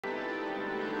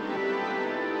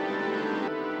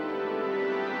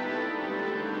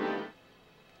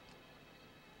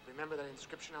remember that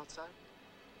inscription outside?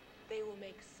 They will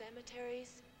make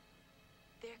cemeteries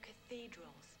their cathedrals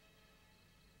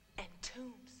and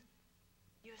tombs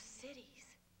your cities.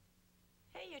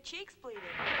 Hey, your cheek's bleeding.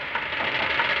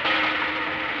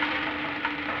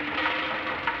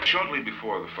 Shortly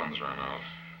before the funds ran out,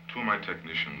 two of my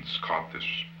technicians caught this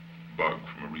bug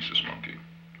from a rhesus monkey.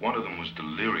 One of them was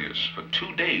delirious for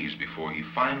 2 days before he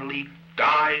finally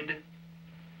died.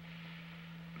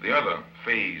 The other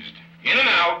phased in and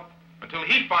out until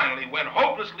he finally went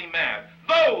hopelessly mad.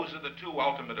 Those are the two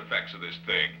ultimate effects of this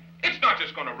thing. It's not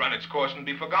just going to run its course and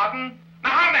be forgotten. Now,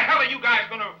 how in the hell are you guys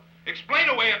going to explain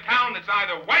away a town that's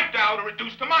either wiped out or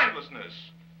reduced to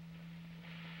mindlessness?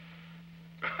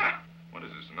 What is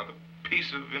this, another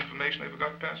piece of information I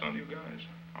forgot to pass on to you guys?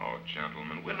 Oh,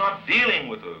 gentlemen, we're not dealing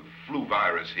with a flu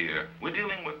virus here. We're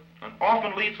dealing with an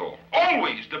often lethal,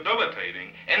 always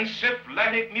debilitating,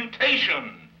 encephalitic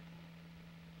mutation.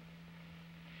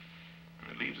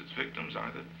 And it leaves its victims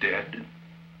either dead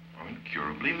or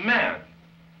incurably mad.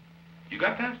 You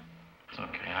got that? It's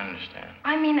okay, I understand.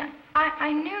 I mean,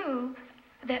 I knew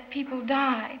that people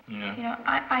died. Yeah. You know,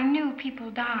 I knew people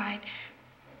died.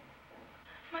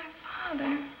 My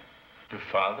father. Your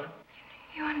father?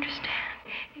 You understand?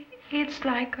 It's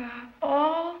like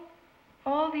all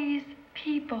these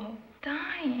people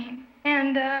dying,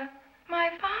 and my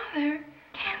father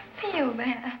can't feel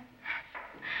that.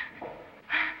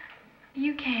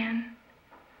 You can.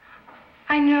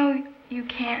 I know you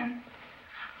can.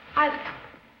 I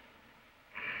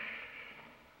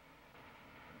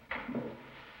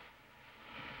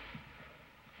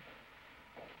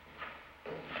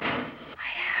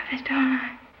have it, don't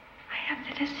I? I have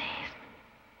the disease.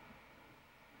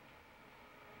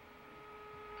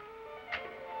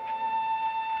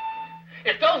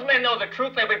 If those men know the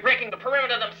truth, they'll be breaking the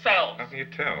perimeter themselves. How can you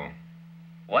tell?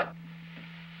 What?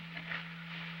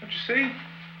 Don't you see?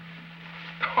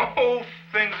 The whole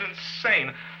thing's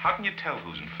insane. How can you tell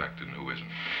who's infected and who isn't?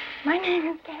 My name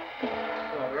is Kathy.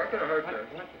 Oh, we're gonna hurt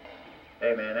you.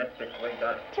 Hey, man, that's 6 way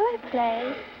done. Do I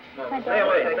play? My Stay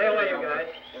away, you guys.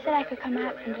 said I could come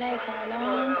out and play for a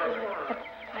long time, but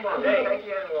I couldn't. Hey,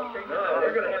 no,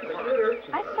 we're gonna have to shoot her.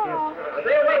 I saw.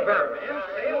 Stay away, Barbara, man.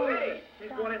 Stay away.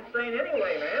 She's going insane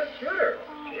anyway, man. Shoot her.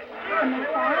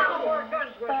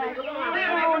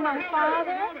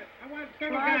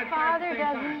 My father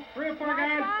doesn't. 3 or 4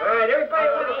 guys. All right, everybody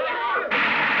want to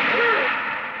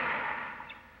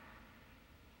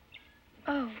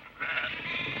Oh.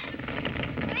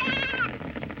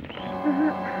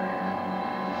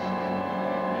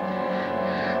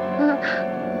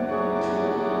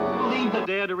 Believe the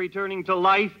dead are returning to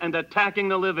life and attacking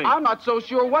the living. I'm not so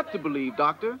sure what to believe,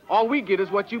 Doctor. All we get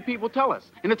is what you people tell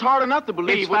us. And it's hard enough to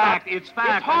believe It's without... fact, it's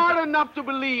fact. It's hard enough to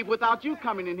believe without you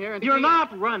coming in here and... You're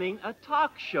not running a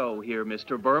talk show here,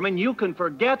 Mr. Berman. You can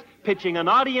forget pitching an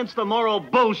audience the moral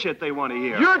bullshit they want to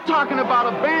hear. You're talking about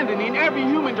abandoning every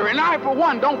human to... And I, for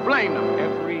one, don't blame them.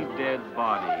 Every dead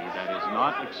body that is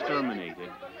not exterminated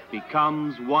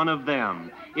becomes one of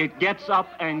them. It gets up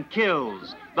and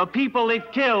kills. The people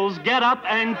it kills get up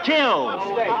and kill.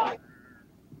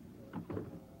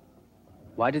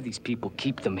 Why do these people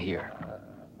keep them here?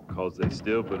 Because they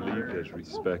still believe there's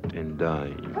respect in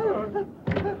dying.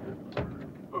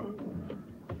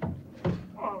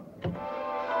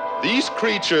 These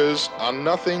creatures are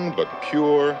nothing but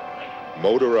pure,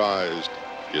 motorized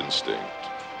instinct.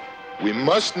 We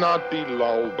must not be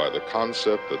lulled by the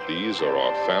concept that these are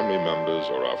our family members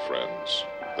or our friends.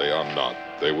 They are not.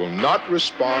 They will not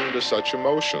respond to such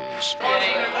emotions.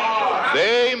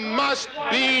 They must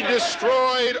be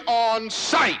destroyed on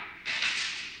sight.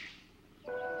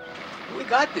 We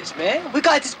got this, man. We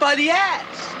got this by the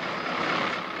ass.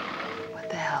 What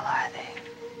the hell are they?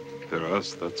 They're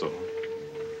us, that's all.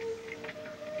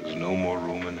 There's no more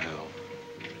room in hell.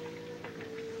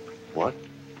 What?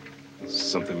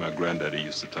 Something my granddaddy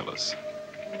used to tell us.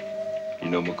 You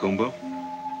know Macumba?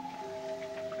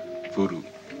 Voodoo.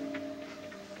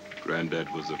 Granddad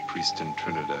was a priest in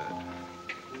Trinidad.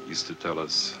 Used to tell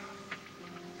us,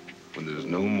 when there's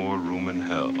no more room in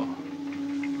hell,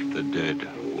 the dead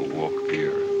will walk the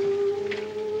earth.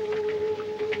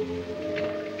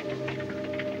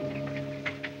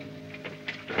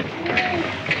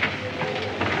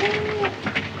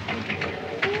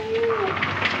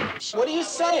 What are you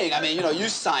saying? I mean, you know, you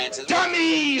scientists.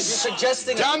 Dummies! You're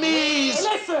suggesting... Dummies!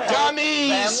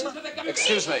 Dummies!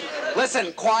 Excuse me.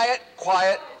 Listen, quiet,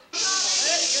 quiet.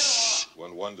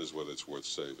 One wonders whether it's worth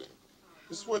saving.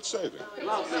 It's worth saving.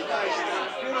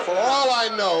 For all I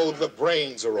know, the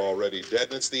brains are already dead,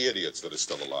 and it's the idiots that are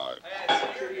still alive.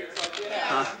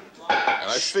 Huh? And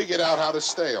I figured out how to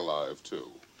stay alive, too.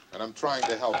 And I'm trying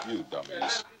to help you,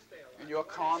 dummies. In your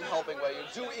calm helping way,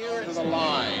 you do ear To the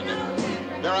line.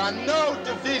 There are no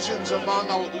divisions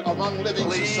among living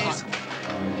society.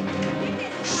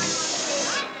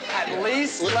 At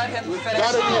least let him finish.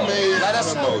 Gotta be made Let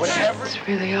us know whatever. It's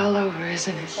really all over,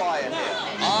 isn't it? Quiet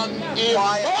here.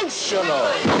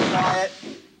 Unemotional. Quiet.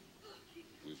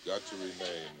 We've got to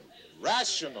remain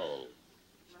rational,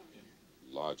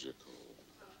 logical.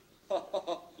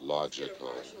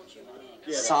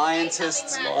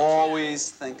 Scientists always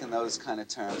think in those kind of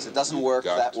terms. It doesn't work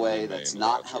that way. That's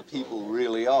not how people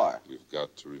really are. We've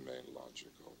got to remain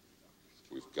logical.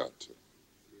 We've got to.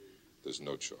 There's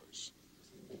no choice.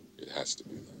 It has to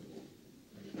be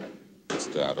that. It's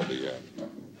that or the end.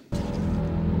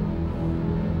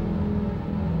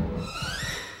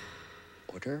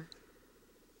 Order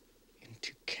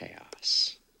into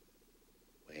chaos.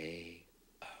 Way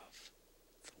of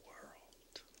the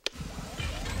world.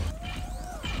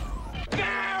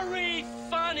 Very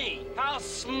funny! How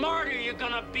smart are you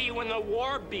gonna be when the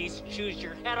war beasts choose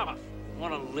your head off?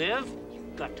 Wanna live?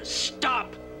 You've got to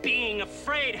stop being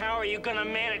afraid. How are you gonna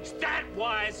manage that,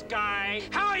 wise guy?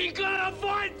 How are you gonna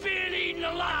avoid being eaten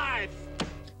alive?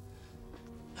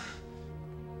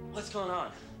 What's going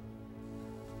on?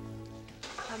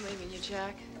 I'm leaving you,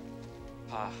 Jack.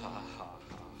 Ha ha ha ha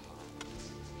ha.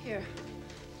 Here,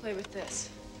 play with this.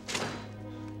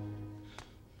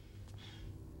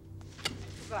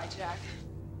 Goodbye, Jack.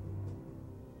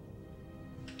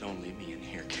 Don't leave me in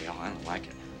here, Kale. I don't like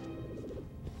it.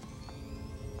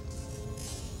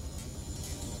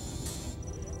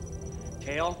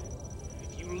 Kale,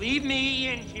 if you leave me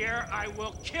in here, I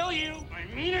will kill you. I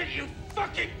mean it, you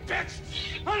fucking bitch!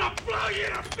 I'm gonna blow you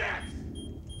to bits!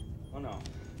 Oh no.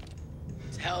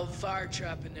 It's hell of a fire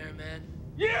trap in there, man.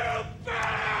 You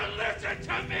better listen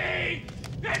to me!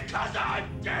 Because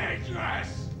I'm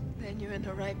dangerous! Then you're in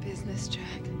the right business,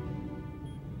 Jack.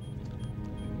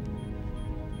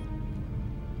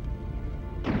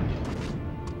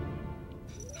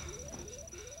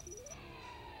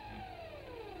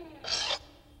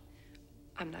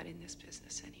 I'm not in this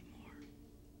business anymore.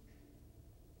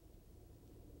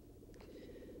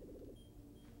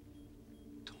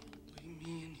 Don't leave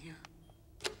me in here.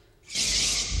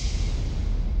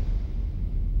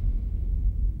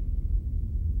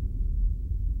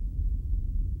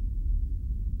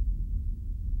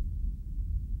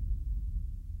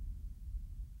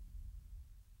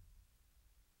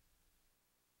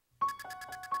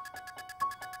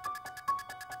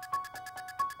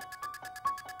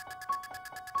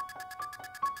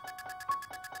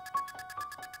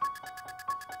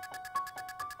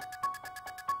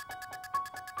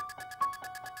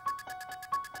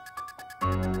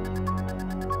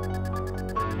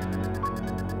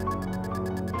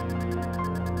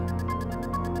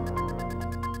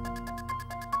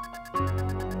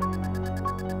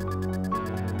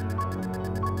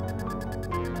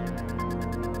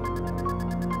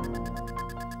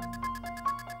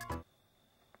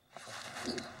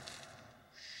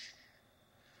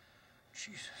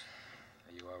 Jesus.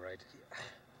 Are you all right?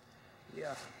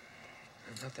 Yeah.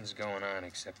 Nothing's going on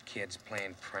except kids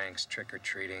playing pranks,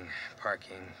 trick-or-treating,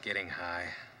 parking, getting high.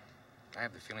 I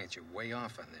have the feeling that you're way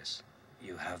off on this.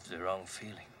 You have the wrong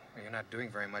feeling. Well, you're not doing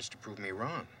very much to prove me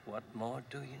wrong. What more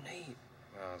do you need?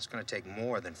 Well, it's going to take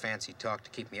more than fancy talk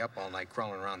to keep me up all night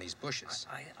crawling around these bushes.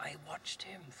 I watched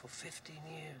him for 15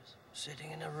 years,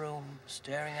 sitting in a room,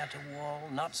 staring at a wall,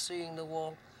 not seeing the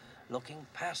wall, looking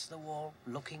past the wall,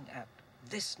 looking at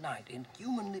this night,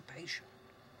 inhumanly patient,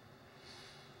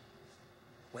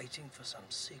 waiting for some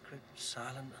secret,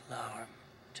 silent alarm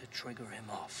to trigger him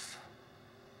off.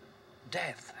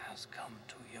 Death has come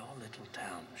to your little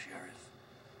town, Sheriff.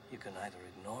 You can either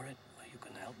ignore it, or you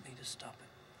can help me to stop it.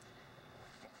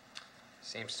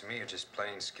 Seems to me you're just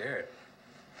plain scared.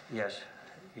 Yes.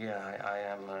 Yeah, I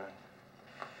am.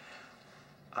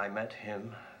 I met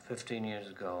him 15 years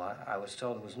ago. I was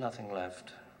told there was nothing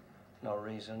left. No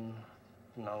reason,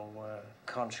 no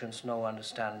conscience, no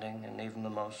understanding, and even the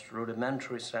most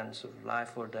rudimentary sense of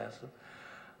life or death,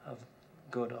 of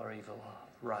good or evil,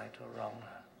 right or wrong.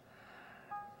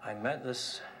 I met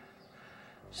this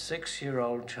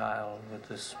 6-year-old child with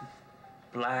this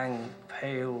blank,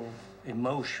 pale,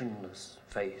 emotionless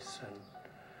face and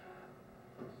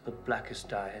the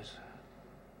blackest eyes,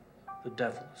 the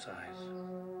devil's eyes.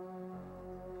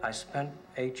 I spent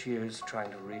 8 years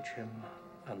trying to reach him,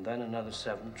 and then another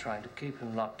 7 trying to keep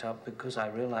him locked up, because I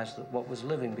realized that what was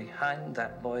living behind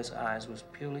that boy's eyes was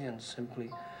purely and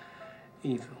simply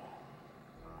evil.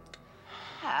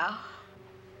 How?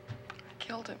 I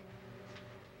killed him.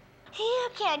 You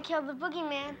can't kill the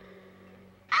boogeyman.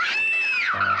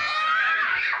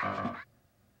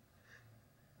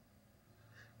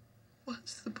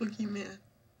 What's the boogeyman?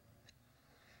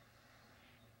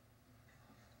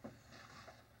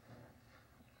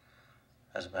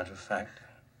 As a matter of fact,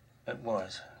 it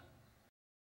was.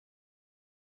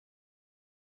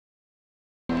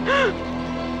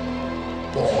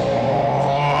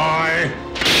 Boy!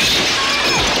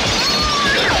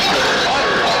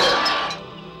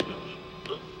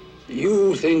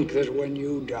 You think that when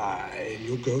you die,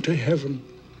 you go to heaven.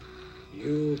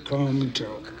 You come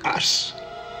to us.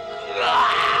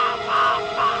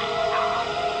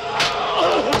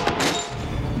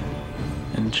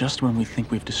 And just when we think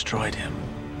we've destroyed him,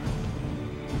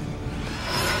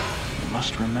 we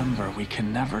must remember we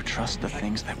can never trust the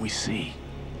things that we see.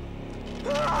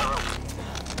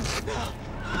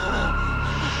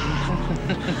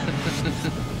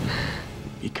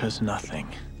 Because nothing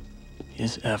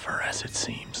is ever as it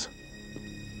seems.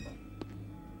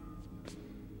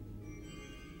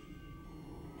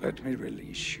 Let me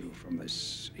release you from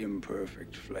this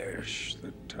imperfect flesh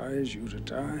that ties you to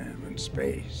time and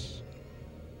space.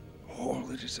 All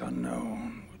that is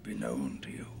unknown will be known to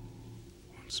you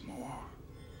once more.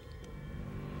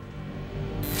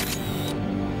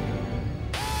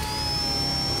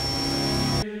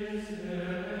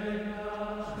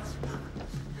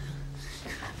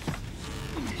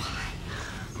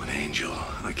 I'm an angel.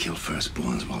 I kill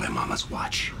firstborns while their mamas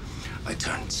watch. I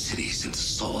turn cities into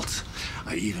salt.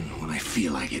 I even, when I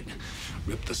feel like it,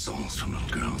 rip the souls from little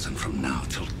girls. And from now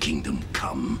till kingdom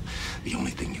come, the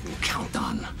only thing you can count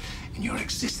on in your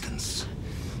existence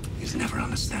is never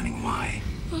understanding why.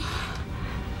 You,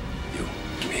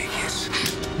 give me a kiss.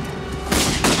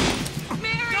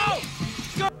 Mary!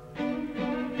 Go!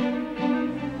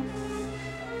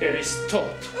 It is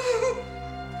taught.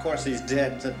 Of course he's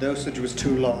dead. The dosage was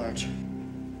too large.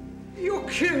 You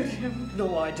killed him.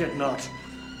 No, I did not.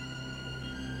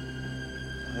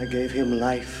 I gave him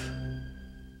life.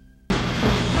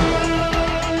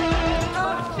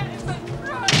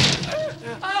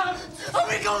 Are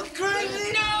we going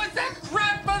crazy? No, it's that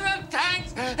crap on the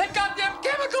tanks and goddamn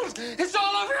chemicals. It's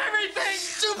all over everything.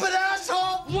 Stupid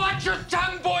asshole. Watch your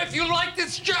tongue, boy, if you like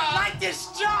this job. Like this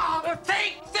job?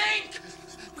 Think.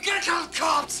 We gotta call the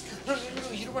cops. No,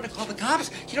 you don't want to call the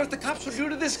cops. You know what the cops will do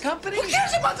to this company? Who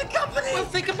cares about the company? Well,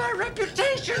 think of our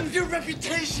reputation. Your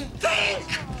reputation. Think.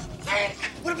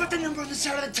 What about the number on the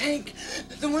side of the tank?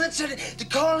 The one that said to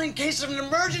call in case of an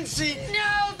emergency.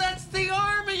 No, that's the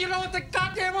army. You don't want the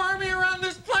goddamn army around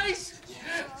this place.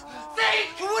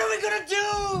 Think. What are we gonna do?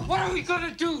 What are we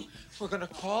gonna do? We're gonna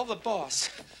call the boss.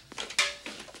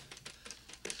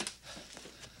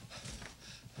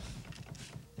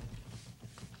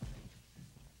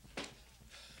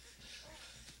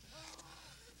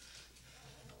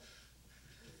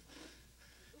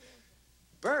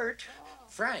 Bert,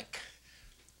 Frank,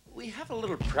 we have a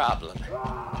little problem.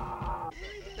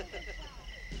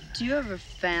 Do you ever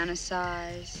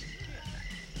fantasize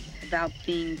about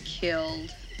being killed?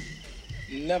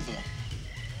 Never.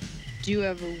 Do you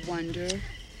ever wonder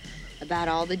about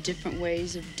all the different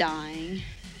ways of dying?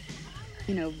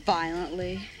 You know,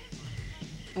 violently?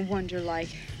 And wonder,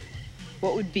 like,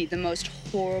 what would be the most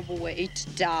horrible way to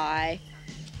die?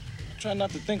 Try not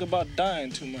to think about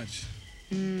dying too much.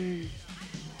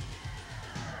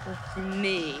 Well, for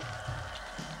me,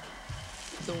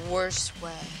 the worst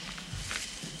way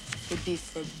would be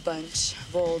for a bunch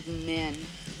of old men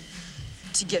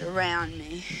to get around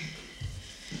me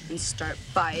and start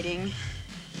biting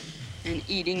and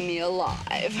eating me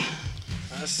alive.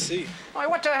 I see. Why,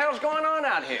 what the hell's going on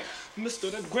out here?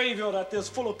 Mister, that graveyard out there is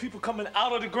full of people coming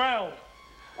out of the ground.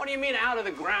 What do you mean out of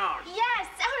the ground? Yes,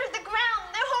 out of the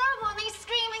ground. They're horrible and they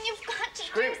scream and you've got to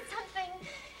do something.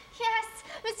 Yes,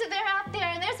 mister, they're out there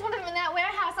and there's one of them in that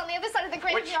warehouse on the other side of the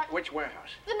graveyard. Which warehouse?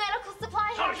 The medical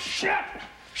supply Oh, house.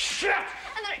 shit!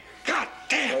 And they're... God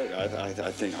damn!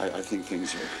 I think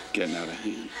things are getting out of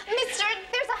hand. Mister,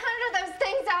 there's 100 of those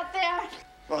things out there.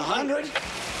 100?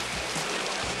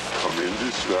 Come in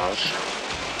dispatch.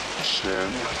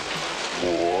 Send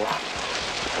more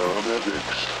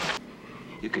paramedics.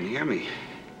 You can hear me.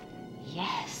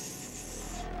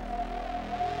 Yes.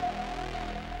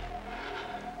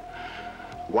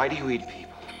 Why do you eat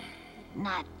people?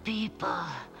 Not people.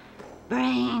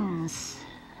 Brains.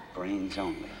 Brains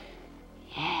only.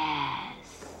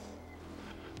 Yes.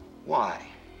 Why?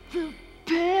 The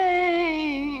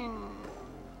pain.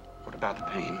 What about the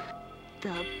pain?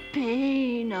 The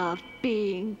pain of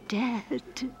being dead.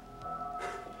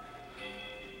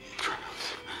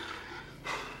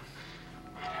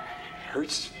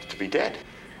 Hurts to be dead.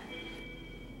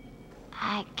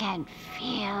 I can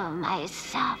feel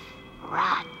myself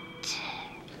rot.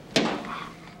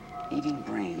 Eating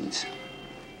brains.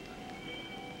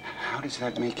 How does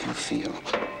that make you feel?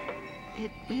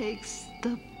 It makes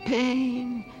the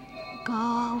pain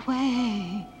go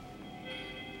away.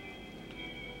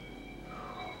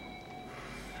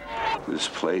 This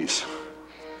place,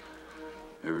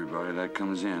 everybody that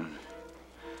comes in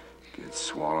gets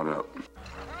swallowed up.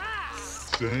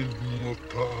 Send more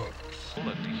cops. At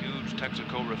the huge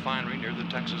Texaco refinery near the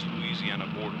Texas-Louisiana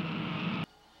border.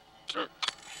 Sir.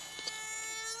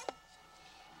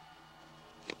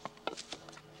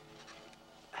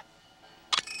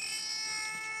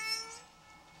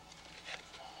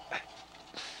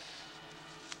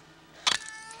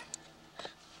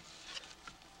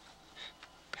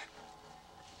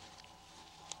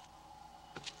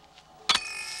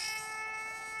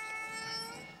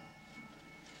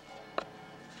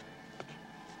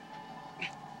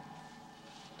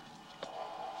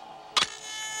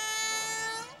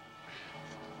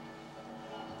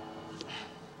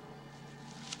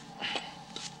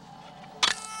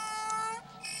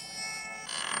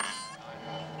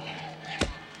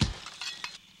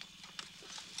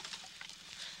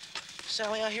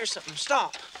 Sally, I hear something.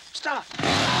 Stop. Stop.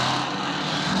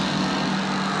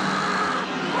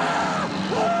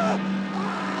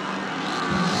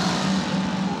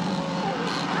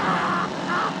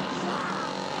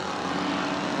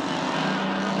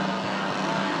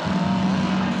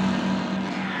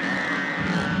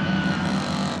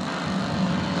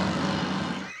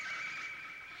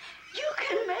 You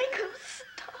can make him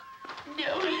stop.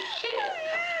 No, you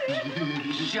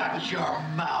Shut your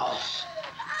mouth.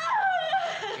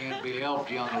 Can't be helped,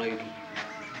 young lady.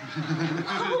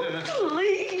 Oh,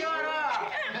 please. Shut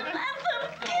up. Let them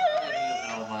kill me.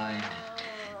 No mind.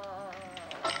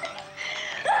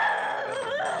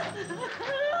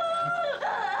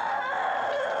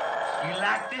 You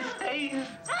like this, Dave?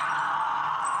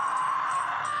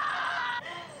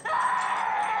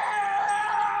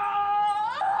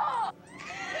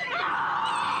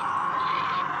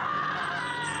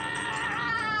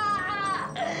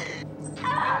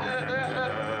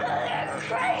 They're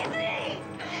crazy!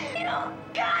 You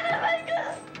gotta make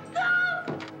us stop!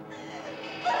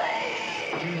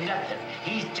 Please! Nothing.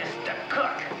 He's just a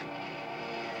cook.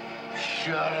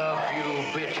 Shut up, you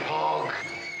bitch hog.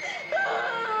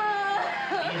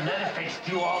 You let his face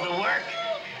do all the work.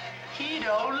 He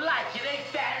don't like it,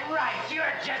 ain't that right?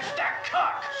 You're just a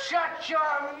cook. Shut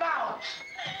your mouth.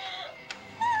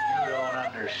 You don't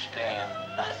understand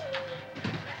nothing.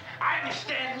 I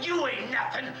understand you ain't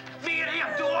nothing. Me and him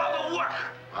do all the work.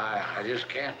 I just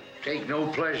can't take no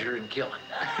pleasure in killing.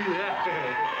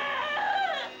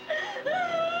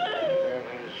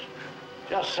 There's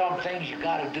just some things you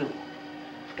gotta do.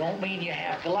 Don't mean you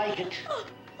have to like it. Oh,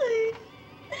 please.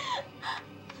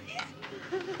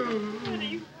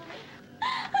 Please.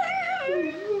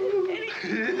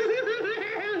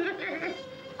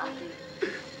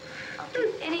 I'll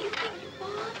do anything you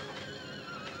want.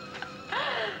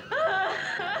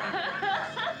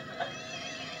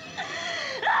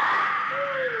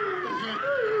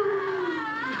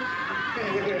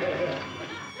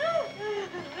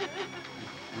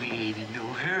 We ain't in no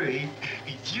hurry.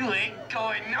 You ain't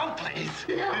going no place.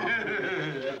 No. You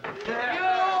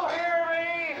hear me?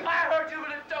 I heard you,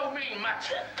 but it don't mean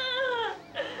much.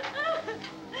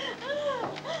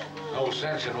 No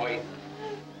sense in waiting.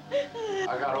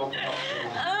 I gotta open up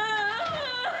soon.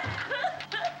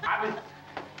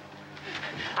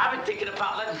 I've been thinking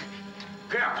about letting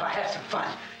Grandpa have some fun.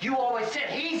 You always said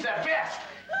he's the best.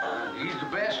 He's the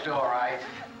best, all right.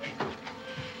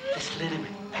 Just let him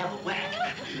have a whack.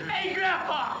 Hey,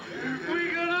 Grandpa,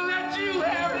 we're gonna let you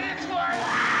have this one.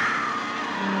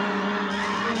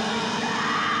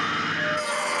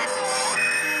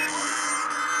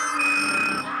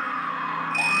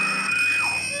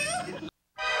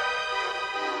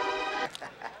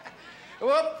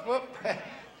 Whoop, whoop.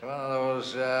 It's one of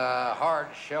those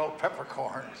hard-shelled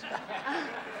peppercorns.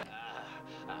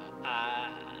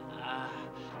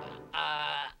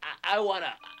 I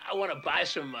wanna buy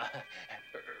some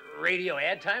radio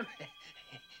ad time.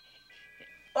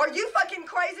 Are you fucking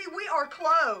crazy? We are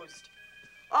closed.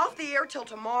 Off the air till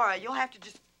tomorrow. You'll have to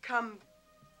just come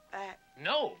back.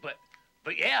 No, but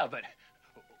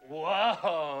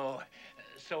whoa.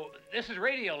 So this is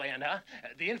Radioland, huh?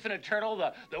 The infinite eternal,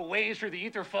 the waves through the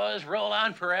ether fuzz roll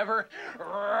on forever.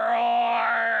 Roar!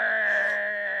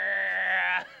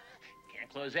 Can't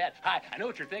close that. Hi, I know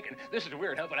what you're thinking. This is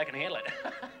weird, huh? But I can handle it.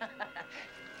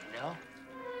 You know?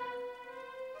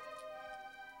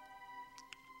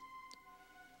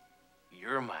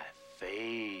 You're my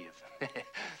fave.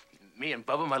 Me and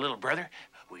Bubba, my little brother,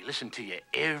 we listen to you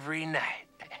every night.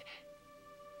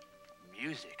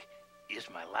 Music is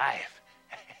my life.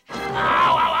 Ow, ow,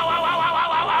 ow, ow, ow,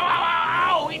 ow, ow, ow,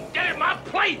 ow, ow! He did it, my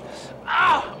plate!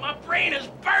 Oh, my brain is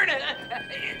burning!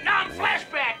 Now I'm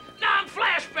flashback!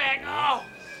 Oh!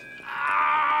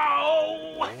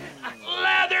 Ow!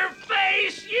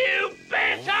 Leatherface, you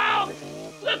bitch! Oh!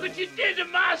 Look what you did to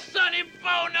my Sonny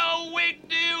Bono wig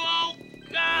do! Oh,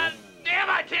 God damn,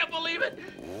 I can't believe it!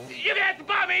 You're gonna have to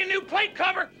buy me a new plate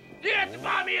cover! You're gonna have to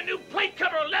buy me a new plate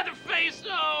cover, Leatherface!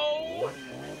 Oh!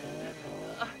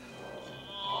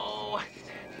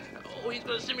 Oh, he's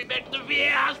gonna send me back to the VA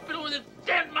hospital with a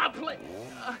dent in my plate.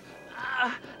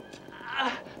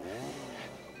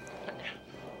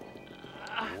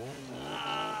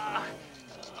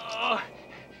 Oh.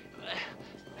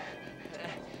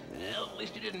 Well, at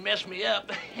least he didn't mess me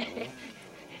up.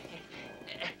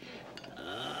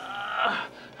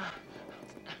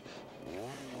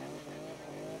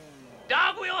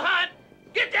 Dog wheel hunt!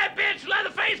 Get that bitch,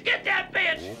 Leatherface! Get that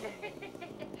bitch!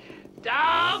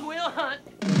 Dog will hunt.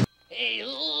 Hey,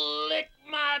 lick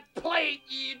my plate,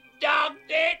 you dog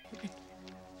dick.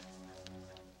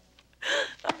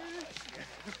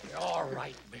 All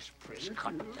right, Miss Priss,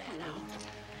 cut that out.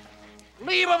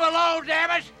 Leave him alone,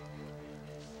 damn it!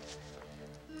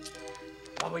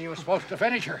 Bubba, you were supposed to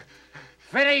finish her.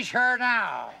 Finish her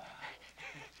now.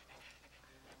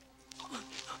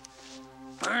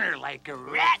 Burn her like a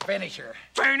rat. Finish her.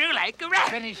 Burn her like a rat.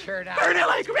 Finish her now. Burn her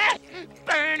like a rat.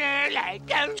 Burn her like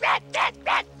a rat, rat,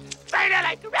 rat. Burn her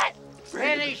like a rat.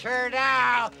 Finish her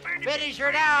now. Finish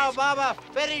her now, Bubba.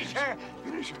 Finish her.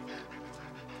 Finish her.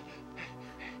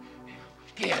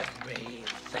 Give me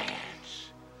that.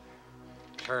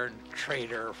 Turn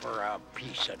traitor for a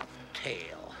piece of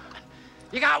tail.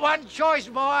 You got one choice,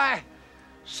 boy.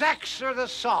 Sex or the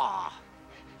saw.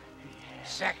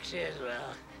 Sex is,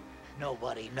 well,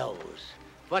 nobody knows.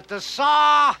 But the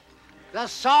saw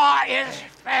is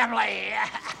family.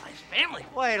 It's family.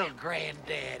 Wait till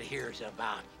Granddad hears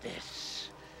about this.